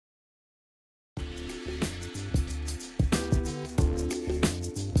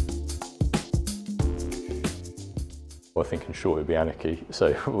Well, I think in short it'd be anarchy.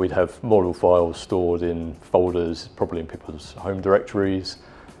 So we'd have model files stored in folders, probably in people's home directories,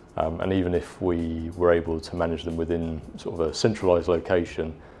 and even if we were able to manage them within sort of a centralised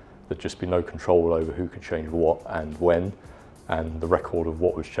location, there'd just be no control over who could change what and when, and the record of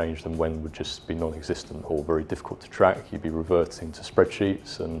what was changed and when would just be non-existent or very difficult to track. You'd be reverting to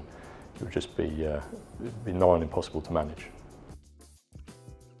spreadsheets and it would just be, it'd be nigh on impossible to manage.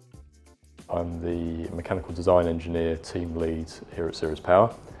 I'm the mechanical design engineer team lead here at Ceres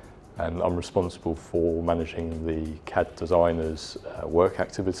Power, and I'm responsible for managing the CAD designers' work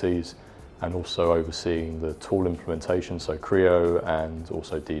activities and also overseeing the tool implementation, so Creo and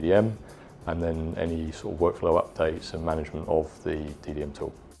also DDM, and then any sort of workflow updates and management of the DDM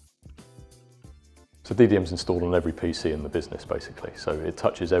tool. So DDM is installed on every PC in the business basically, so it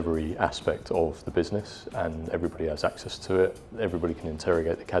touches every aspect of the business and everybody has access to it. Everybody can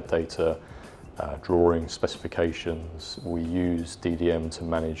interrogate the CAD data, drawings, specifications. We use DDM to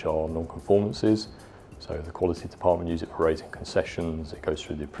manage our non-conformances. So the quality department use it for raising concessions. It goes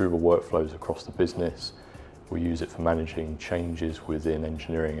through the approval workflows across the business. We use it for managing changes within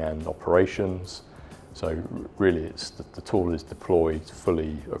engineering and operations. So really the tool is deployed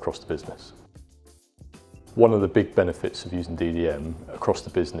fully across the business. One of the big benefits of using DDM across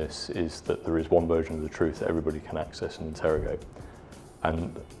the business is that there is one version of the truth that everybody can access and interrogate.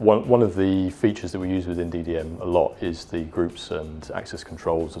 And one of the features that we use within DDM a lot is the groups and access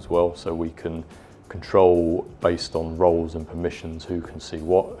controls as well. So we can control based on roles and permissions who can see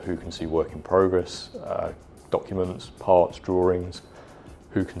what, who can see work in progress, documents, parts, drawings,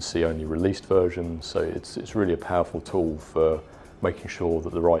 who can see only released versions. So it's really a powerful tool for making sure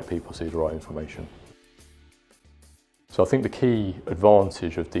that the right people see the right information. So I think the key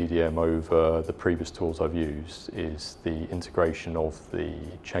advantage of DDM over the previous tools I've used is the integration of the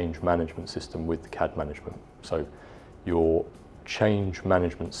change management system with the CAD management. So your change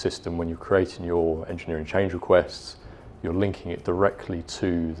management system, when you're creating your engineering change requests, you're linking it directly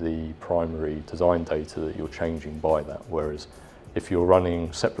to the primary design data that you're changing by that. Whereas if you're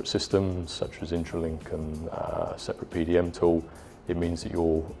running separate systems such as Intralink and a separate PDM tool, it means that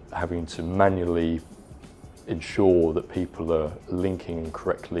you're having to manually ensure that people are linking and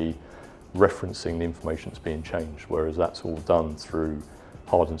correctly referencing the information that's being changed, whereas that's all done through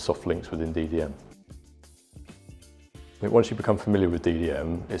hard and soft links within DDM. I think once you become familiar with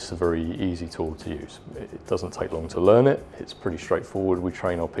DDM, it's a very easy tool to use. It doesn't take long to learn it, it's pretty straightforward. We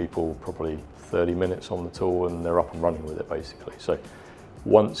train our people probably 30 minutes on the tool and they're up and running with it basically. So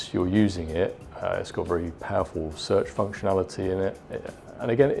once you're using it, it's got very powerful search functionality in it. And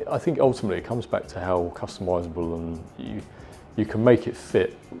again, I think ultimately it comes back to how customizable and you can make it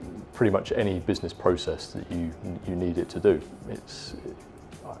fit pretty much any business process that you need it to do.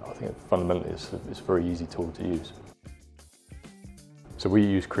 I think fundamentally it's a very easy tool to use. So we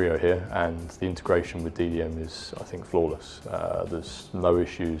use Creo here and the integration with DDM is, I think, flawless. There's no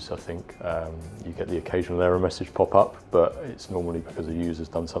issues, I think. You get the occasional error message pop up, but it's normally because a user's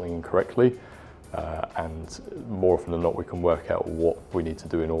done something incorrectly. And more often than not, we can work out what we need to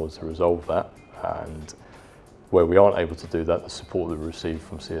do in order to resolve that. And where we aren't able to do that, the support that we receive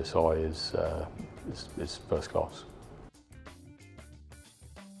from CSI is first class.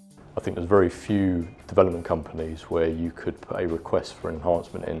 I think there's very few development companies where you could put a request for an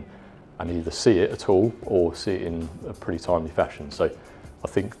enhancement in and either see it at all or see it in a pretty timely fashion. So I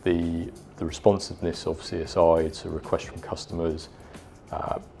think the responsiveness of CSI to requests from customers,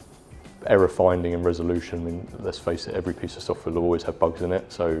 error finding and resolution, I mean, let's face it, every piece of software will always have bugs in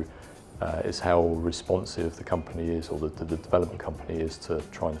it, so it's how responsive the company is, or the development company is, to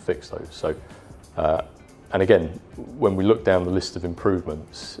trying to fix those. So, and again, when we look down the list of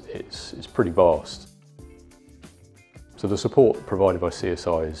improvements, it's pretty vast. So the support provided by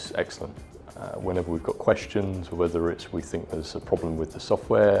CSI is excellent. Whenever we've got questions, or whether it's we think there's a problem with the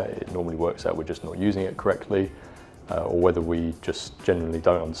software, it normally works out we're just not using it correctly, or whether we just genuinely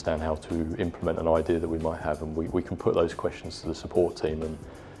don't understand how to implement an idea that we might have, and we can put those questions to the support team, and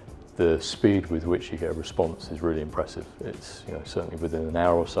the speed with which you get a response is really impressive. It's certainly within an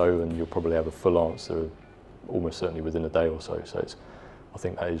hour or so, and you'll probably have a full answer almost certainly within a day or so. So I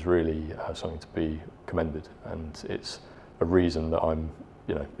think that is really something to be commended, and it's a reason that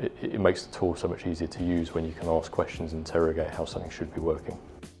it makes the tool so much easier to use when you can ask questions and interrogate how something should be working.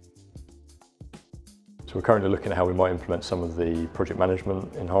 So we're currently looking at how we might implement some of the project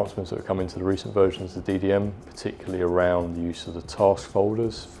management enhancements that have come into the recent versions of DDM, particularly around the use of the task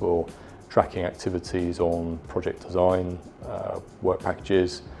folders for tracking activities on project design, work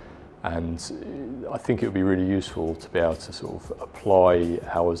packages, And I think it would be really useful to be able to sort of apply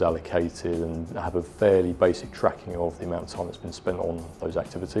hours allocated and have a fairly basic tracking of the amount of time that's been spent on those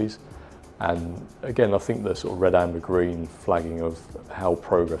activities. And again, I think the sort of red, amber, green flagging of how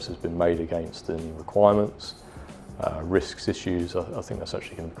progress has been made against any requirements, risks, issues, I think that's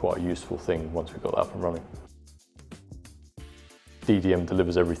actually going to be quite a useful thing once we've got that up and running. DDM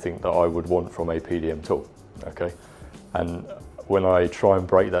delivers everything that I would want from a PDM tool, okay? And when I try and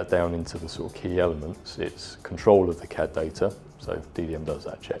break that down into the sort of key elements, it's control of the CAD data, so DDM does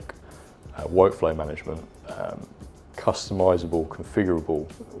that check, workflow management, customizable, configurable,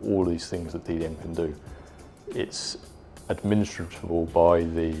 all these things that DDM can do. It's administratable by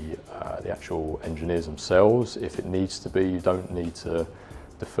the actual engineers themselves. If it needs to be, you don't need to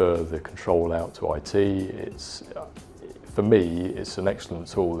defer the control out to IT. For me, it's an excellent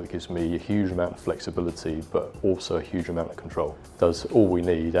tool that gives me a huge amount of flexibility, but also a huge amount of control. It does all we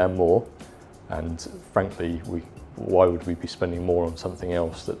need and more, and frankly, why would we be spending more on something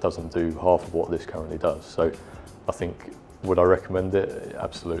else that doesn't do half of what this currently does? So I think, would I recommend it?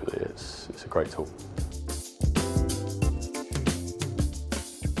 Absolutely, it's a great tool.